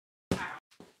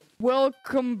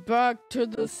Welcome back to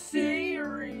the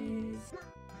series.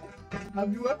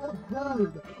 Have you ever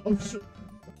heard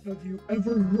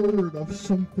of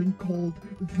something called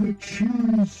the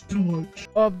Cheese Touch?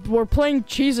 We're playing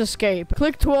Cheese Escape.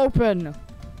 Click to open.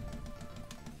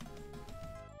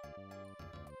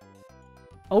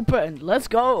 Open. Let's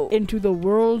go into the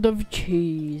world of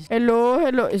cheese. Hello,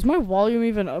 hello. Is my volume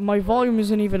even? My volume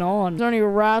isn't even on. Is there any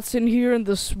rats in here in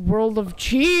this world of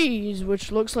cheese, which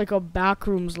looks like a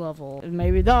backrooms level? And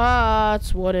maybe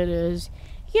that's what it is.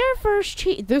 Your first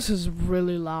cheese. This is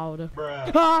really loud.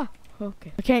 Bruh. Ah.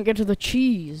 Okay. I can't get to the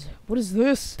cheese. What is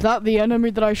this? Is that the enemy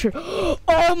that I should?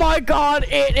 Oh my god!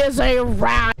 It is a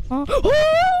rat.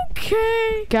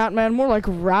 Okay. Catman, more like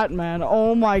Ratman.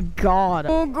 Oh my god.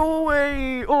 Oh, go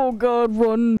away. Oh god,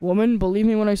 run. Woman, believe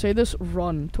me when I say this,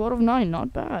 run. 2 out of 9,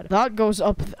 not bad. That goes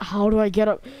up. How do I get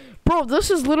up? Bro, this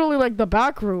is literally like the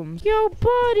back rooms. Yo,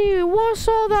 buddy, what's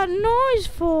all that noise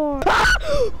for? Ah!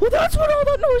 Well, that's what all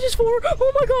that noise is for.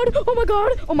 Oh my god. Oh my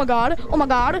god. Oh my god. Oh my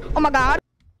god. Oh my god.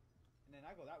 And then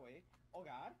I go that way. Oh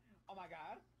god. Oh my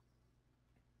god.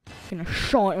 Gonna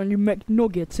shot on you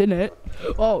McNuggets, innit?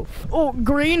 Oh,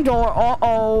 green door.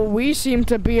 Uh-oh, we seem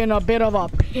to be in a bit of a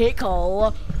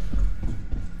pickle.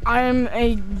 I'm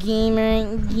a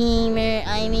gamer.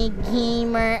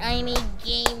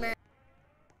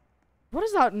 What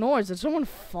is that noise? Did someone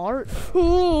fart?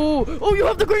 Oh, you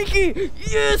have the green key.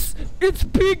 Yes, it's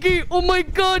Piggy. Oh my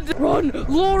god. Run,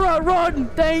 Laura, run.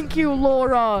 Thank you,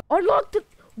 Laura. Unlock the...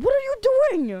 What are you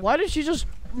doing? Why did she just...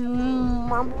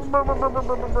 Laura,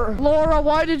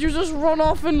 why did you just run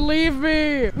off and leave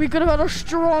me? We could have had a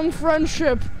strong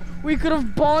friendship. We could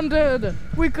have bonded.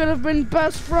 We could have been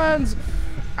best friends.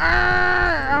 You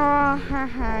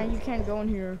can't go in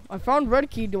here. I found red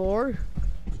key door.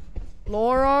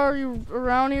 Laura, are you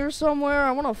around here somewhere?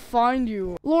 I want to find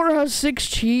you. Laura has 6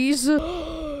 cheese.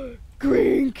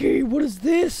 Green key. What is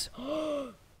this?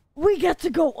 We get to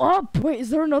go up. Wait, is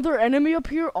there another enemy up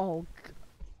here? Oh,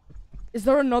 is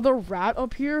there another rat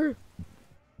up here?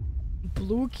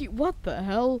 Blue key. What the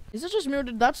hell? Is it just me or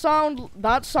did that sound?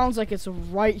 That sounds like it's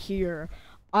right here.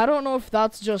 I don't know if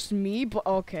that's just me, but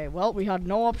okay. Well, we had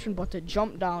no option but to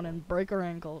jump down and break our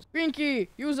ankles. Green key.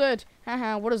 Use it.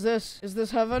 Haha. What is this? Is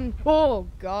this heaven? Oh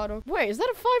god. Okay. Wait, is that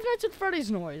a Five Nights at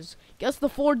Freddy's noise? Guess the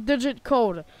 4-digit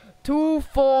code.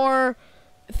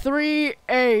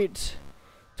 2438.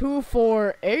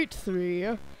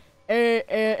 2483.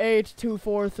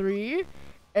 8243.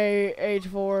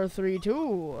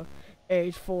 8432.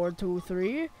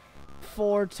 8423.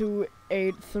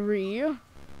 4283.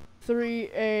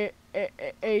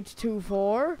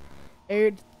 3824.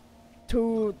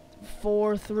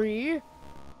 8243.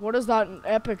 What is that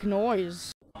epic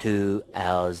noise? 2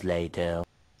 hours later.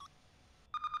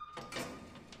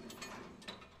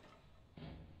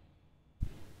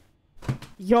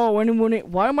 Yo,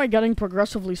 why am I getting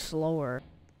progressively slower?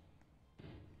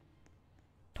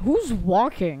 Who's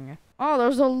walking? Oh,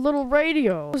 there's a little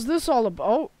radio. What is this all about?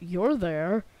 Oh, you're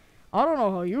there. I don't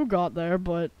know how you got there,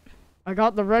 but I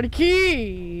got the red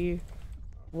key.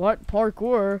 What?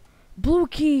 Parkour? Blue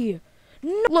key.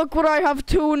 No, look what I have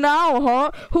 2 now,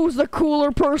 huh? Who's the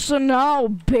cooler person now?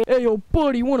 Hey, yo,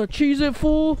 buddy, you wanna cheese it,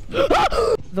 fool?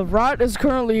 The rat is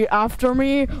currently after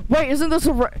me. Wait, isn't this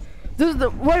a rat? This is the...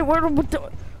 Wait, what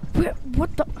the...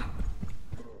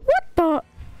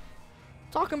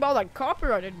 Talking about like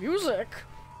copyrighted music.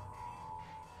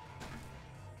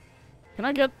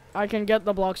 I can get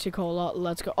the Bloxy Cola.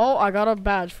 Let's go. Oh, I got a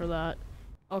badge for that.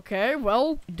 Okay,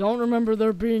 well, don't remember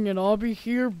there being an obby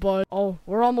here, but oh,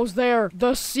 we're almost there.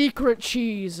 The secret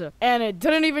cheese. And it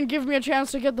didn't even give me a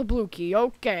chance to get the blue key.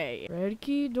 Okay. Red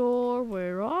key door,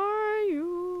 where are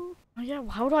you? Oh yeah,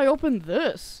 how do I open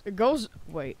this? It goes...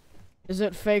 Wait. Is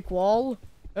it fake wall?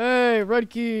 Hey, red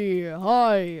key.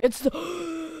 Hi. It's the...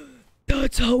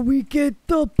 That's how we get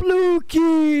the blue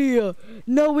key.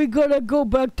 Now we gotta go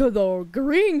back to the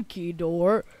green key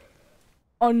door,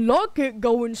 unlock it,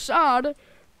 go inside,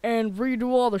 and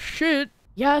redo all the shit.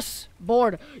 Yes,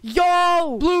 bored.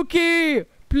 Yo, blue key,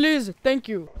 please, thank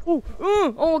you.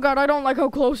 Oh god, I don't like how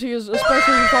close he is,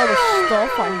 especially with all the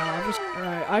stuff I have.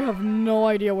 Alright, I have no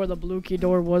idea where the blue key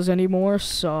door was anymore,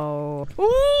 so...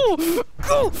 Ooh,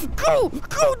 go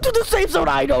to the safe zone.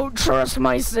 I don't trust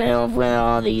myself with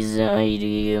all these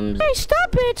items. Hey,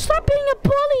 stop it, stop being a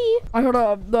bully. I heard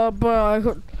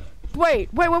Wait,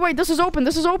 this is open,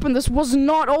 this was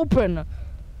not open.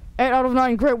 8 out of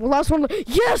 9, great, well, last one,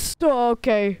 yes!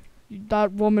 Okay,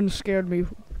 that woman scared me.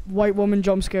 White woman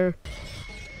jump scare.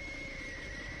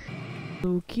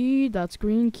 Blue key, that's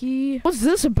green key. What's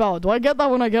this about? Do I get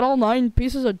that when I get all 9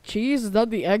 pieces of cheese? Is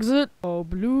that the exit? Oh,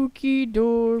 blue key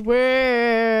door,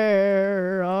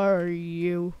 where are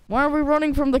you? Why are we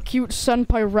running from the cute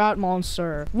senpai rat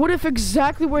monster? What if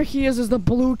exactly where he is the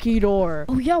blue key door?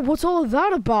 Oh yeah, what's all of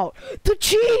that about? The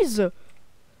cheese!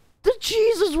 The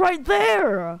cheese is right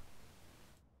there!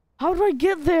 How do I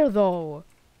get there though?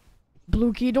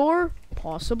 Blue key door?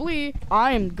 Possibly.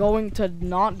 I am going to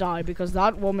not die because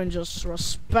that woman just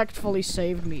respectfully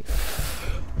saved me.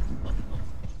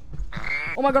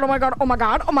 Oh my god, oh my god, oh my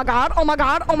god, oh my god, oh my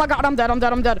god, oh my god, I'm dead, I'm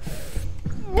dead, I'm dead.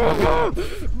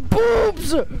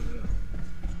 Boobs!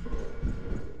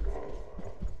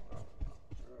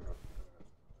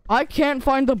 I can't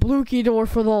find the blue key door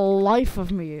for the life of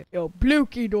me. Yo, blue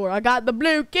key door, I got the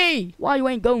blue key. Why you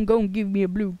ain't gonna give me a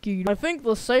blue key? I think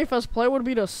the safest play would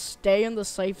be to stay in the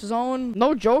safe zone.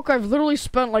 No joke, I've literally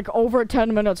spent like over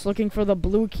 10 minutes looking for the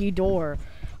blue key door.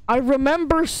 I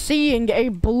remember seeing a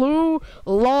blue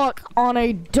lock on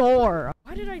a door.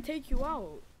 Why did I take you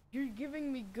out? You're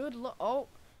giving me good luck. Oh,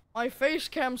 my face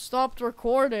cam stopped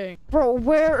recording. Bro,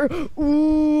 where?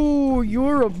 Ooh,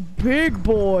 you're a big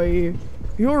boy.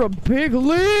 You're a big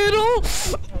little...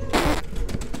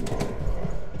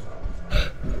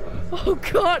 Oh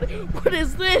god, what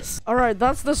is this? Alright,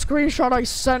 that's the screenshot I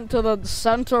sent to the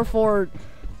Center for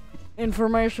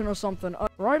Information or something.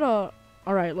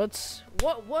 Alright, let's...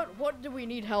 What do we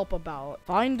need help about?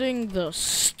 Finding the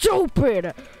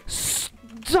stupid,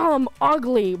 dumb,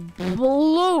 ugly,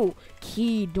 blue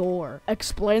key door.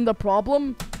 Explain the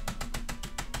problem?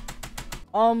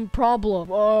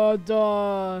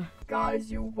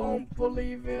 Guys, you won't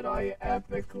believe it. I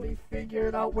epically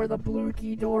figured out where the blue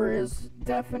key door is.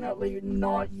 Definitely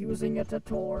not using a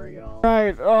tutorial.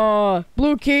 Right,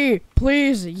 blue key,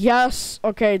 please. Yes.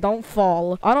 Okay, don't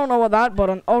fall. I don't know what that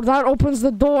button. Oh, that opens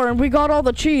the door and we got all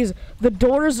the cheese. The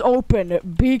door is open.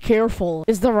 Be careful.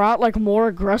 Is the rat like more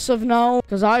aggressive now?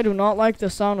 Because I do not like the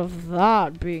sound of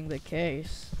that being the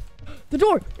case. The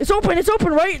door! It's open,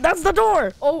 right? That's the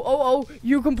door! Oh,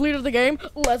 you completed the game.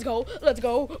 Let's go.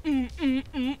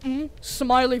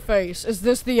 Smiley face. Is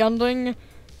this the ending?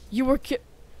 You were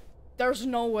There's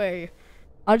no way.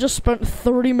 I just spent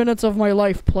 30 minutes of my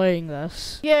life playing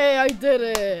this. Yay, I did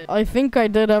it! I think I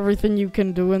did everything you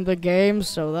can do in the game,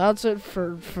 so that's it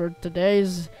for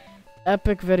today's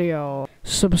epic video.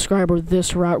 Subscriber,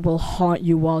 this rat will haunt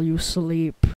you while you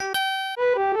sleep.